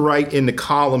often write in the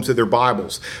columns of their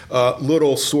Bibles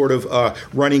little sort of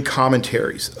running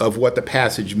commentaries of what the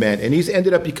passage meant, and these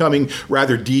ended up becoming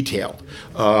rather detailed,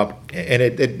 and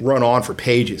it run on for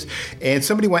pages. And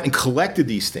somebody went and collected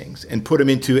these things and put them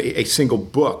into a single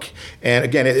book, and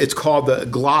again, it's called the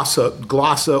Glossa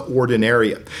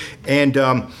Ordinaria, and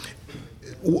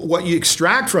what you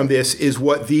extract from this is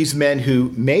what these men who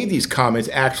made these comments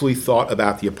actually thought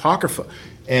about the Apocrypha.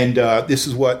 And this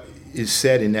is what is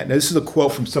said in that. Now, this is a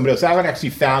quote from somebody else. I haven't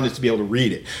actually found this to be able to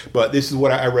read it, but this is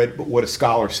what I read, what a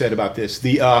scholar said about this.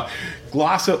 The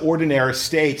Glossa Ordinaria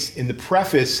states in the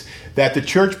preface that the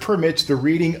church permits the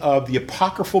reading of the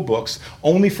apocryphal books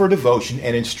only for devotion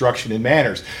and instruction in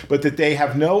manners, but that they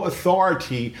have no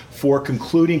authority for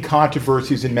concluding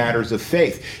controversies in matters of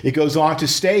faith. It goes on to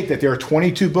state that there are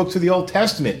 22 books of the Old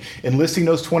Testament, and listing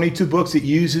those 22 books, it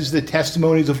uses the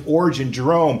testimonies of Origen,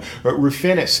 Jerome,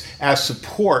 Rufinus as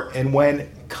support, and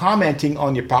when commenting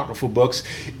on the apocryphal books,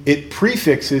 it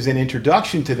prefixes an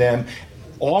introduction to them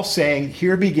all saying,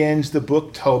 here begins the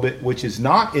book Tobit, which is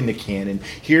not in the canon.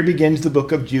 Here begins the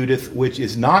book of Judith, which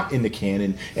is not in the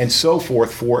canon, and so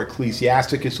forth for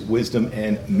Ecclesiasticus, Wisdom,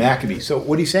 and Maccabees. So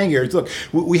what he's saying here is, look,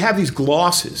 we have these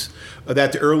glosses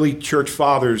that the early church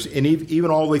fathers, and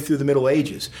even all the way through the Middle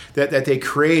Ages, that they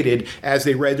created as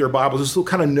they read their Bibles, this little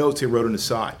kind of notes they wrote on the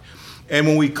side. And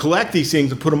when we collect these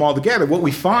things and put them all together, what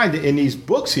we find in these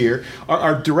books here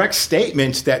are direct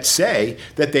statements that say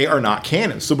that they are not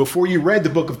canon. So before you read the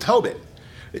book of Tobit,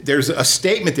 there's a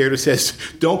statement there that says,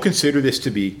 don't consider this to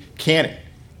be canon.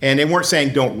 And they weren't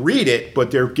saying don't read it,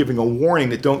 but they're giving a warning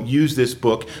that don't use this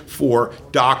book for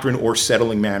doctrine or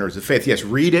settling matters of faith. Yes,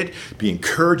 read it, be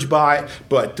encouraged by it,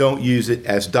 but don't use it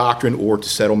as doctrine or to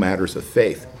settle matters of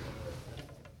faith.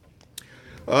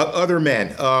 Other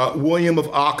men, William of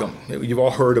Ockham. You've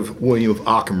all heard of William of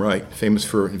Ockham, right? Famous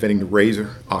for inventing the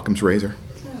razor, Occam's razor.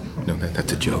 No,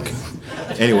 that's a joke.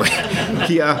 Anyway,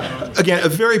 he, again, a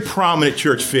very prominent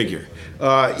church figure.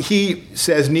 He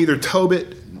says neither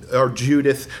Tobit or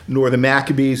Judith, nor the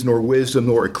Maccabees, nor Wisdom,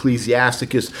 nor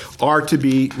Ecclesiasticus are to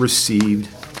be received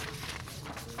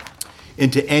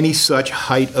into any such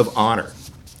height of honor,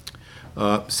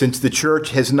 since the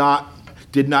church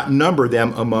did not number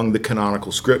them among the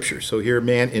canonical scriptures. So here,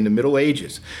 man, in the Middle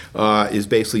Ages is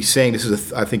basically saying, this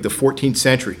is, I think, the 14th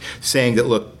century, saying that,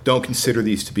 look, don't consider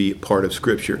these to be part of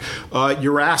Scripture.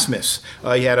 Erasmus,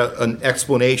 he had an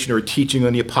explanation or a teaching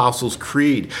on the Apostles'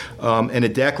 Creed, and a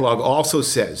Decalogue also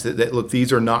says that, look,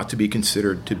 these are not to be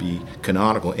considered to be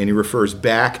canonical, and he refers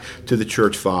back to the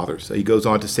church fathers. He goes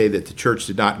on to say that the church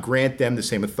did not grant them the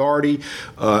same authority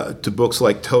to books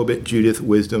like Tobit, Judith,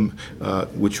 Wisdom,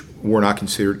 which were not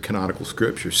considered canonical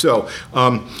scripture. So,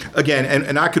 again,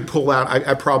 and I could pull out,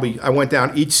 I went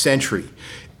down each century,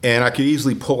 and I could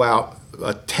easily pull out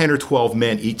 10 or 12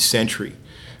 men each century,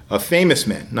 famous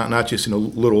men, not just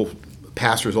little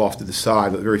pastors off to the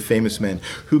side, but very famous men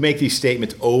who make these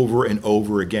statements over and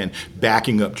over again,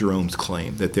 backing up Jerome's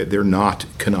claim that they're not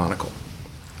canonical.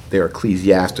 They are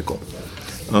ecclesiastical.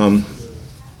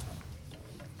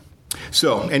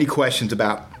 So, any questions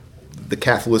about the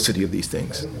Catholicity of these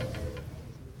things?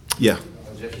 Yeah.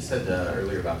 Jeff, you said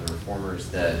earlier about the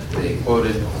Reformers that they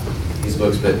quoted these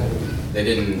books, but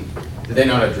did they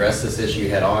not address this issue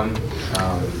head on?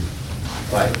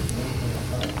 Like,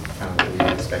 kind of what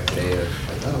we expect today?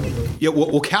 Yeah,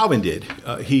 well, Calvin did.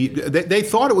 They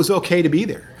thought it was okay to be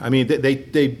there. I mean,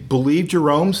 they believed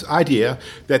Jerome's idea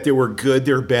that they were good,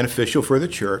 they were beneficial for the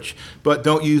church, but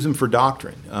don't use them for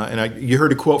doctrine. You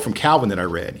heard a quote from Calvin that I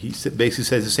read. He basically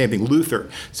says the same thing. Luther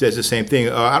says the same thing.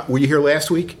 Were you here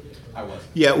last week? I was.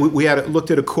 Yeah, we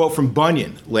looked at a quote from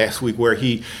Bunyan last week where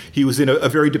he was in a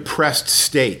very depressed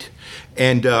state,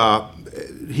 and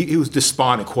he was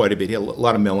despondent quite a bit. He had a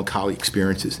lot of melancholy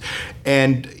experiences,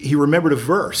 and he remembered a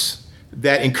verse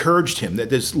that encouraged him, that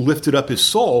just lifted up his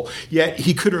soul, yet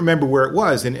he couldn't remember where it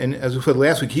was. And as we said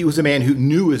last week, he was a man who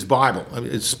knew his Bible.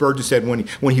 As Spurgeon said,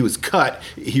 when he was cut,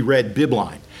 he read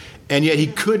Bibline, and yet he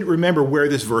couldn't remember where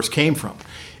this verse came from.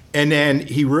 And then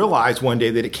he realized one day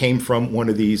that it came from one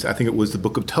of these, I think it was the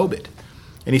book of Tobit.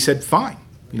 And he said, fine,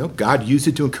 God used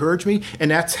it to encourage me.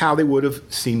 And that's how they would have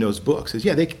seen those books. Is,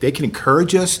 yeah, they can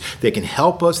encourage us, they can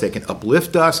help us, they can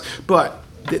uplift us, but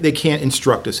they can't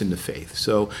instruct us in the faith.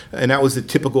 So, and that was the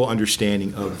typical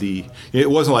understanding of it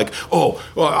wasn't like,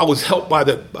 I was helped by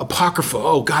the Apocrypha.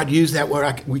 Oh, God used that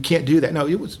word. We can't do that. No,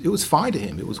 it was fine to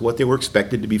him. It was what they were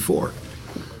expected to be for.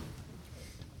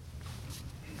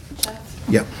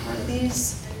 Yep. Are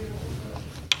these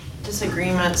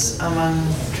disagreements among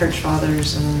church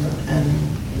fathers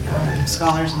and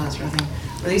scholars and that sort of thing,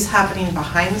 were these happening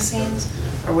behind the scenes,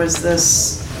 or was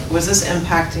this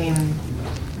impacting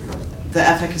the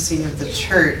efficacy of the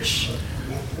church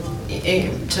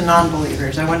to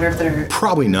non-believers? I wonder if they're...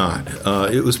 Probably not.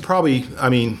 It was probably,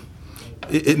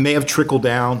 it may have trickled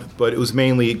down, but it was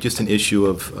mainly just an issue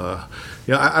of,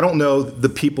 I don't know the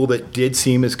people that did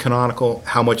see him as canonical,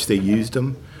 how much they used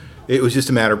him. It was just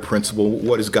a matter of principle.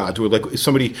 What is God's word? Like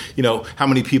somebody, how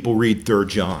many people read 3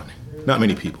 John? Not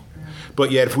many people.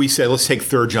 But yet if we said, let's take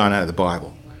 3 John out of the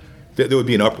Bible, there would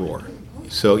be an uproar.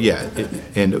 So yeah,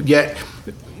 and yet,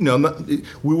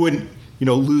 we wouldn't,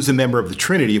 lose a member of the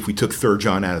Trinity if we took 3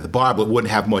 John out of the Bible. It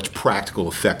wouldn't have much practical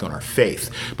effect on our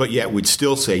faith. But yet we'd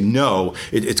still say, no,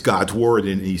 it's God's word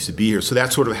and it needs to be here. So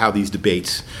that's sort of how these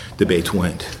debates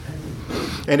went.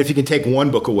 And if you can take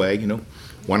one book away,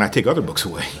 why not take other books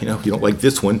away? If you don't like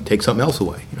this one, take something else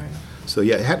away. So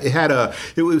yeah,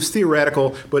 it was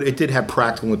theoretical, but it did have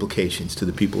practical implications to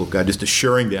the people of God, just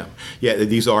assuring them, yeah,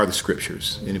 these are the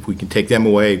scriptures. And if we can take them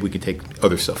away, we can take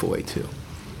other stuff away too.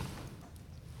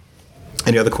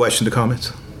 Any other questions or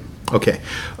comments? Okay.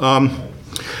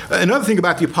 Another thing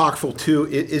about the Apocryphal, too,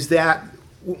 is that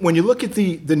when you look at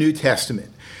the New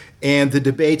Testament and the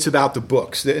debates about the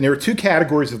books, and there are two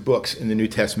categories of books in the New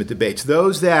Testament debates.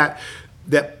 Those that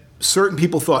certain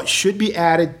people thought should be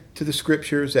added to the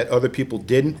Scriptures that other people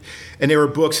didn't, and there were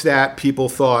books that people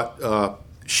thought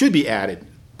should be added,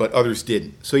 but others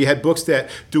didn't. So you had books that,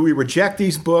 do we reject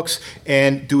these books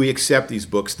and do we accept these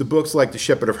books? The books like The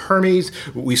Shepherd of Hermes,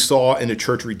 what we saw in the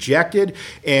church rejected,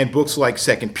 and books like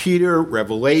 2 Peter,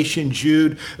 Revelation,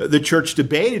 Jude, the church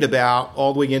debated about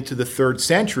all the way into the 4th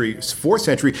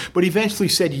century, but eventually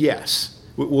said yes.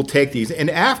 We'll take these. And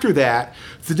after that,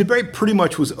 the debate pretty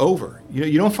much was over.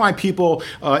 You don't find people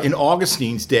in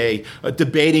Augustine's day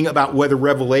debating about whether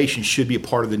Revelation should be a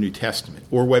part of the New Testament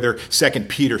or whether 2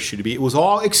 Peter should be. It was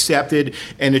all accepted,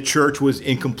 and the church was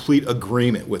in complete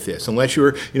agreement with this. Unless you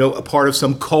were, a part of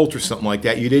some cult or something like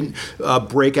that, you didn't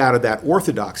break out of that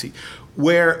orthodoxy.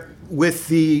 Where with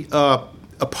the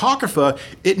Apocrypha,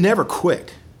 it never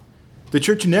quit. The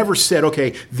church never said,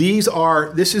 okay, this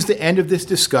is the end of this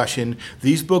discussion.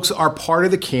 These books are part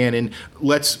of the canon.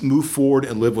 Let's move forward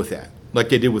and live with that, like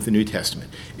they did with the New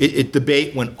Testament.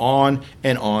 Debate went on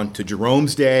and on to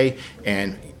Jerome's day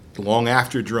and long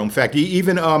after Jerome. In fact,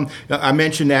 even I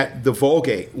mentioned that the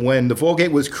Vulgate, when the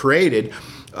Vulgate was created,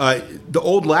 the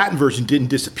old Latin version didn't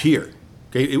disappear.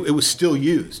 Okay, it was still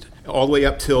used all the way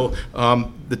up till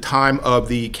the time of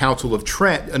the Council of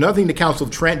Trent. Another thing the Council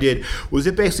of Trent did was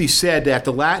it basically said that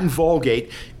the Latin Vulgate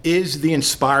is the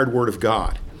inspired word of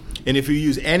God. And if you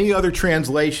use any other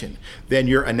translation, then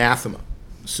you're anathema.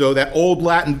 So that old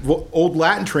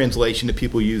Latin translation that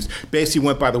people used basically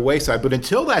went by the wayside. But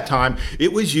until that time,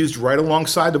 it was used right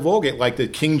alongside the Vulgate, like the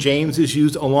King James is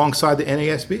used alongside the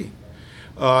NASB.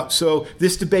 So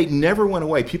this debate never went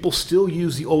away. People still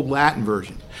use the old Latin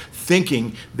version,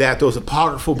 thinking that those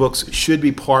apocryphal books should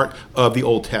be part of the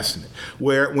Old Testament.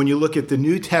 Where when you look at the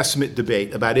New Testament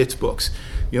debate about its books,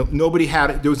 there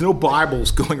was no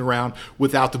Bibles going around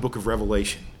without the book of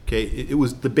Revelation. Okay,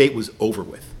 debate was over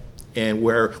with, and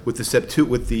where with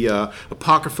the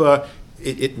Apocrypha,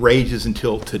 it rages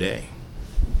until today.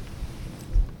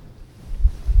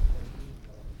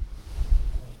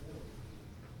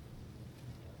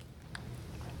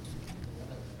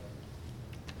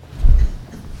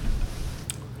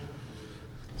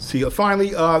 See,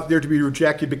 finally, they're to be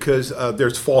rejected because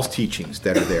there's false teachings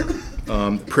that are there.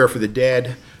 Prayer for the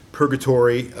dead,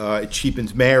 purgatory, it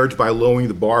cheapens marriage by lowering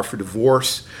the bar for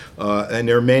divorce, and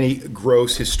there are many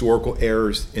gross historical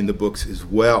errors in the books as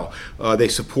well. They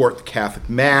support the Catholic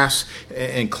Mass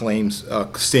and claims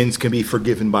sins can be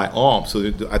forgiven by alms.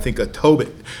 So I think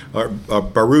Tobit or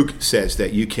Baruch says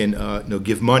that you can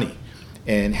give money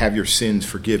and have your sins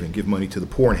forgiven. Give money to the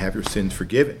poor and have your sins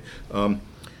forgiven.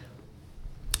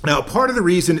 Now, part of the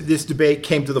reason this debate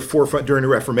came to the forefront during the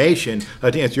Reformation,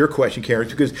 to answer your question, Karen,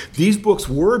 is because these books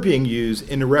were being used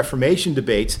in the Reformation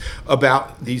debates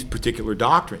about these particular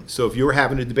doctrines. So if you were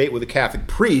having a debate with a Catholic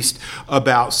priest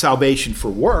about salvation for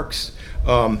works,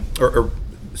 or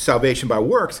salvation by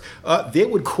works, they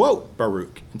would quote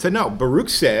Baruch and say, no, Baruch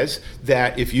says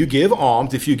that if you give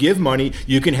alms, if you give money,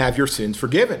 you can have your sins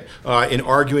forgiven. In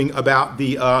arguing about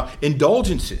the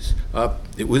indulgences,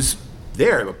 it was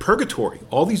there, purgatory.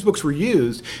 All these books were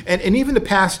used, and even the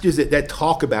passages that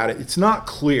talk about it, it's not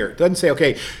clear. It doesn't say,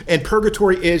 okay, and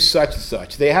purgatory is such and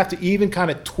such. They have to even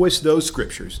kind of twist those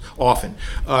scriptures often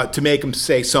to make them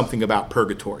say something about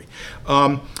purgatory.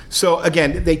 So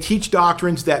again, they teach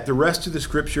doctrines that the rest of the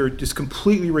scripture just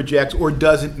completely rejects or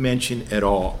doesn't mention at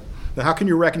all. Now, how can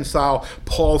you reconcile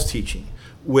Paul's teaching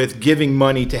with giving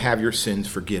money to have your sins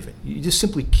forgiven? You just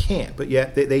simply can't. But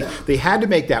yet they had to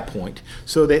make that point,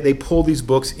 so they pulled these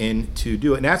books in to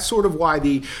do it. And that's sort of why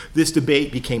this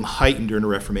debate became heightened during the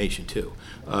Reformation too,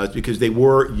 because they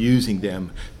were using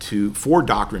them for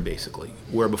doctrine basically,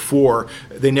 where before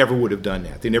they never would have done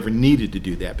that. They never needed to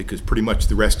do that because pretty much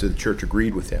the rest of the church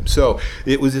agreed with them. So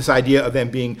it was this idea of them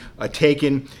being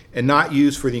taken and not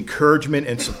used for the encouragement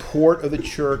and support of the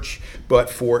church, but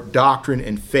for doctrine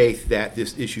and faith that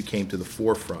this issue came to the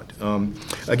forefront.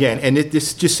 Again, and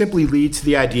this just simply leads to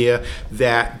the idea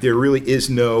that there really is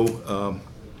no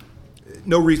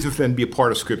reason for them to be a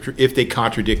part of Scripture if they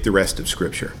contradict the rest of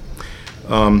Scripture.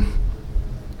 Let's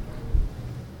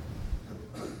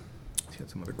get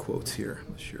some other quotes here.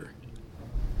 I'm not sure.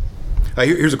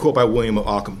 Here's a quote by William of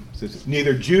Ockham. It says,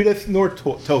 neither Judith nor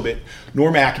Tobit, nor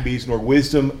Maccabees, nor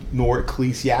Wisdom, nor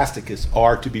Ecclesiasticus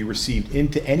are to be received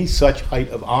into any such height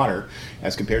of honor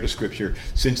as compared to Scripture,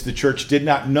 since the church did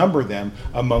not number them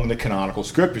among the canonical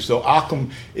Scriptures. So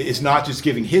Ockham is not just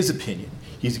giving his opinion.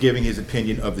 he's giving his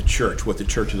opinion of the church, what the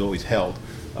church has always held.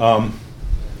 I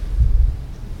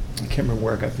can't remember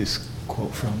where I got this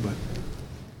quote from, but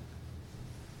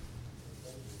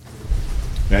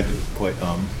that didn't quite.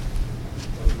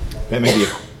 That may be.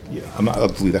 I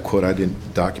believe that quote. I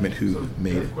didn't document who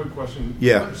made it. Quick question.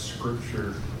 Yeah. What is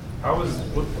Scripture?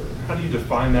 How do you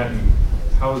define that, and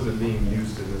how is it being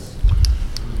used in this?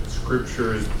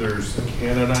 Scriptures, there's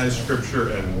canonized Scripture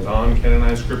and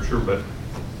non-canonized Scripture, but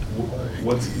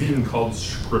what's being called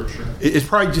Scripture? It's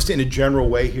probably just in a general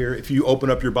way here. If you open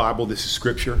up your Bible, this is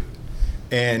Scripture.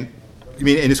 And I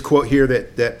mean, in this quote here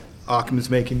that Occam is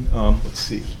making, let's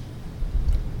see.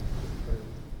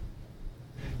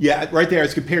 Yeah, right there,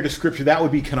 it's compared to Scripture. That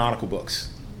would be canonical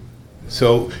books.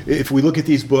 So if we look at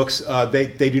these books,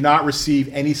 they do not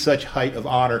receive any such height of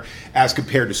honor as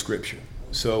compared to Scripture.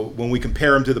 So when we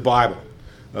compare them to the Bible,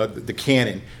 the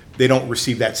canon, they don't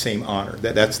receive that same honor.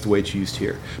 That's the way it's used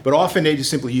here. But often they just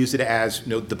simply use it as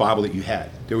the Bible that you had.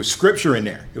 There was Scripture in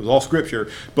there. It was all Scripture,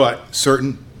 but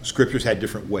certain Scriptures had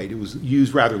different weight. It was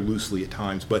used rather loosely at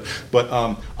times. But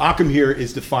Occam here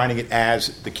is defining it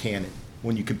as the canon.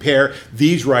 When you compare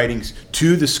these writings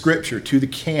to the Scripture, to the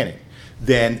canon,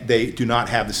 then they do not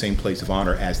have the same place of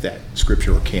honor as that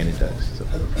Scripture or canon does. So.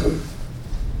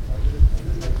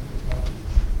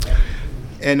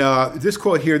 And this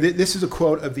quote here, this is a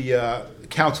quote of the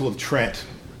Council of Trent.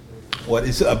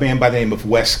 It's a man by the name of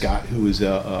Westcott, who is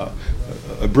a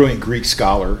brilliant Greek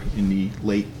scholar in the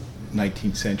late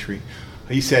 19th century.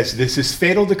 He says, "This is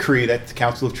fatal decree," that's the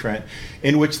Council of Trent,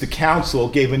 "in which the council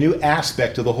gave a new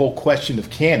aspect to the whole question of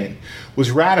canon,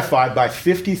 was ratified by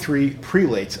 53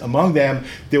 prelates. Among them,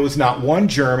 there was not one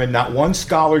German, not one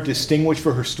scholar distinguished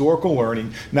for historical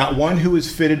learning, not one who was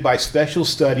fitted by special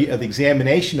study of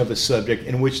examination of a subject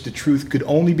in which the truth could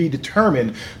only be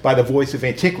determined by the voice of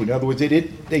antiquity." In other words, they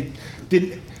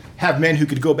didn't have men who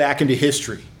could go back into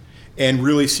history and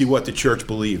really see what the church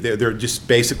believed. They're just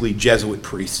basically Jesuit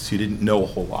priests who didn't know a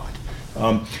whole lot.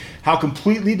 How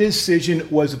completely the decision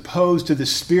was opposed to the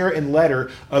spirit and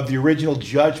letter of the original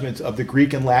judgments of the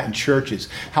Greek and Latin churches.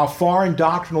 How far in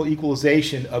doctrinal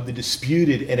equalization of the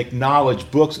disputed and acknowledged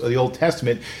books of the Old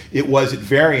Testament it was at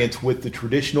variance with the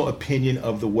traditional opinion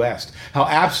of the West. How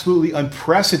absolutely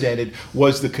unprecedented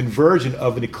was the conversion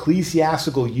of an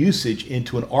ecclesiastical usage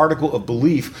into an article of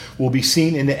belief will be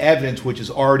seen in the evidence which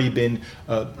has already been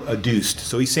adduced.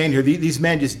 So he's saying here, these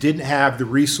men just didn't have the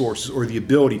resources or the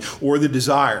ability or the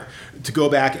desire to go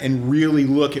back and really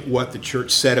look at what the church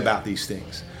said about these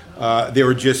things. They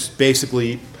were just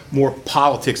basically more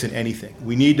politics than anything.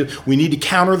 We need to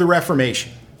counter the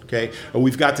Reformation. Okay,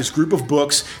 we've got this group of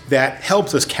books that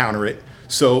helps us counter it.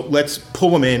 So let's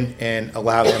pull them in and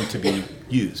allow them to be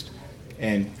used,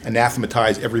 and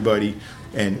anathematize everybody,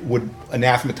 and would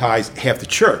anathematize half the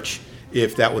church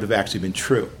if that would have actually been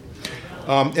true.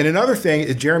 And another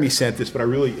thing, Jeremy sent this, but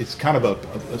it's kind of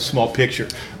a small picture.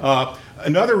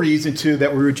 Another reason, too,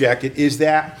 that we reject it is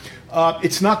that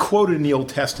it's not quoted in the Old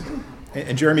Testament.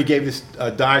 And Jeremy gave this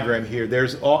diagram here.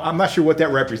 I'm not sure what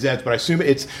that represents, but I assume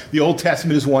it's the Old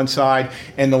Testament is one side,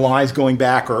 and the lines going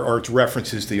back are its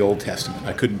references to the Old Testament.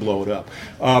 I couldn't blow it up.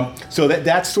 So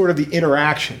that's sort of the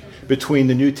interaction between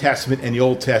the New Testament and the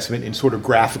Old Testament in sort of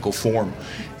graphical form.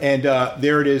 And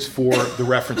there it is for the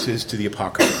references to the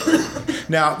Apocrypha.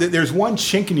 Now, there's one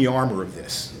chink in the armor of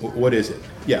this. What is it?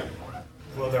 Yeah.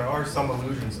 Well, there are some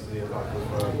allusions to the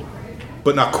Apocrypha.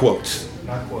 But not quotes.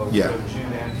 Not quotes. Yeah. So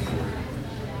Jude and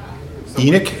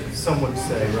Enoch? Some would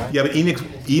say, right? Yeah, but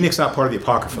Enoch's not part of the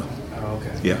Apocrypha. Oh,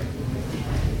 okay. Yeah.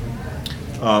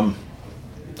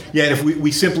 Yeah, and if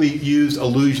we simply use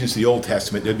allusions to the Old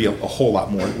Testament, there'd be a whole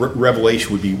lot more.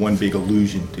 Revelation would be one big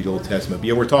allusion to the Old Testament. But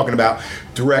yeah, we're talking about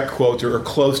direct quotes or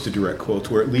close to direct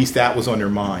quotes, where at least that was on their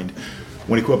mind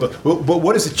when he quoted. But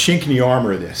what is the chink in the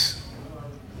armor of this?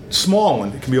 Small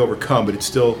one that can be overcome, but it's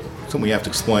still something we have to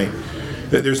explain.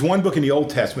 There's one book in the Old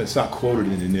Testament that's not quoted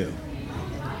in the New.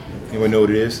 Anyone know what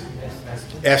it is?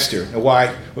 Esther. Now why?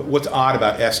 What's odd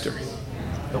about Esther?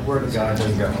 The word of God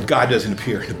doesn't go. God doesn't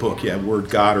appear in the book. Yeah, word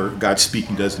God or God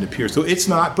speaking doesn't appear. So it's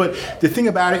not. But the thing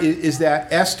about it is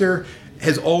that Esther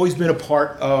has always been a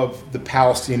part of the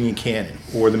Palestinian canon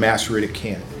or the Masoretic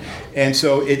canon. And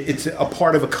so it's a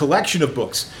part of a collection of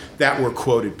books that were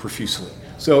quoted profusely.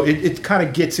 So it kind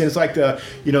of gets in. It's like the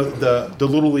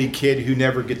Little League kid who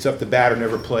never gets up the bat or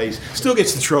never plays, still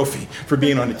gets the trophy for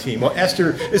being on the team. Well,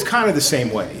 Esther is kind of the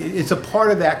same way. It's a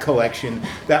part of that collection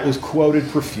that was quoted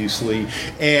profusely,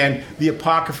 and the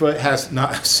Apocrypha has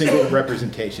not a single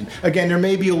representation. Again, there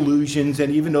may be allusions,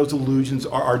 and even those allusions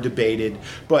are debated,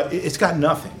 but it's got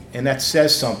nothing. And that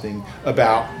says something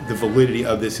about the validity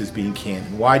of this as being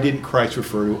canon. Why didn't Christ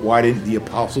refer to it? Why didn't the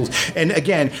apostles? And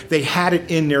again, they had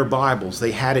it in their Bibles.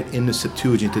 They had it in the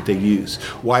Septuagint that they used.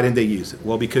 Why didn't they use it?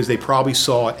 Well, because they probably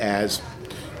saw it as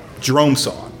Jerome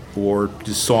saw it, or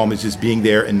just saw them as just being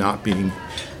there and not being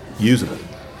usable.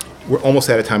 We're almost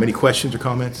out of time. Any questions or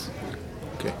comments?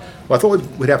 Okay. Well, I thought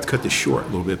we'd have to cut this short a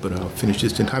little bit, but I'll finish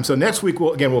this in time. So next week,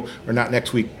 or not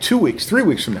next week, 2 weeks, 3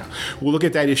 weeks from now, we'll look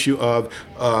at that issue of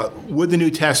would the New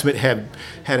Testament have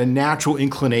had a natural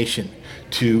inclination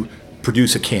to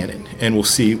produce a canon? And we'll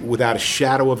see, without a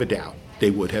shadow of a doubt,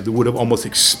 they would have. They would have almost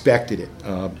expected it,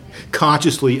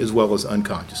 consciously as well as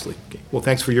unconsciously. Okay. Well,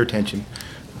 thanks for your attention.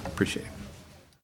 Appreciate it.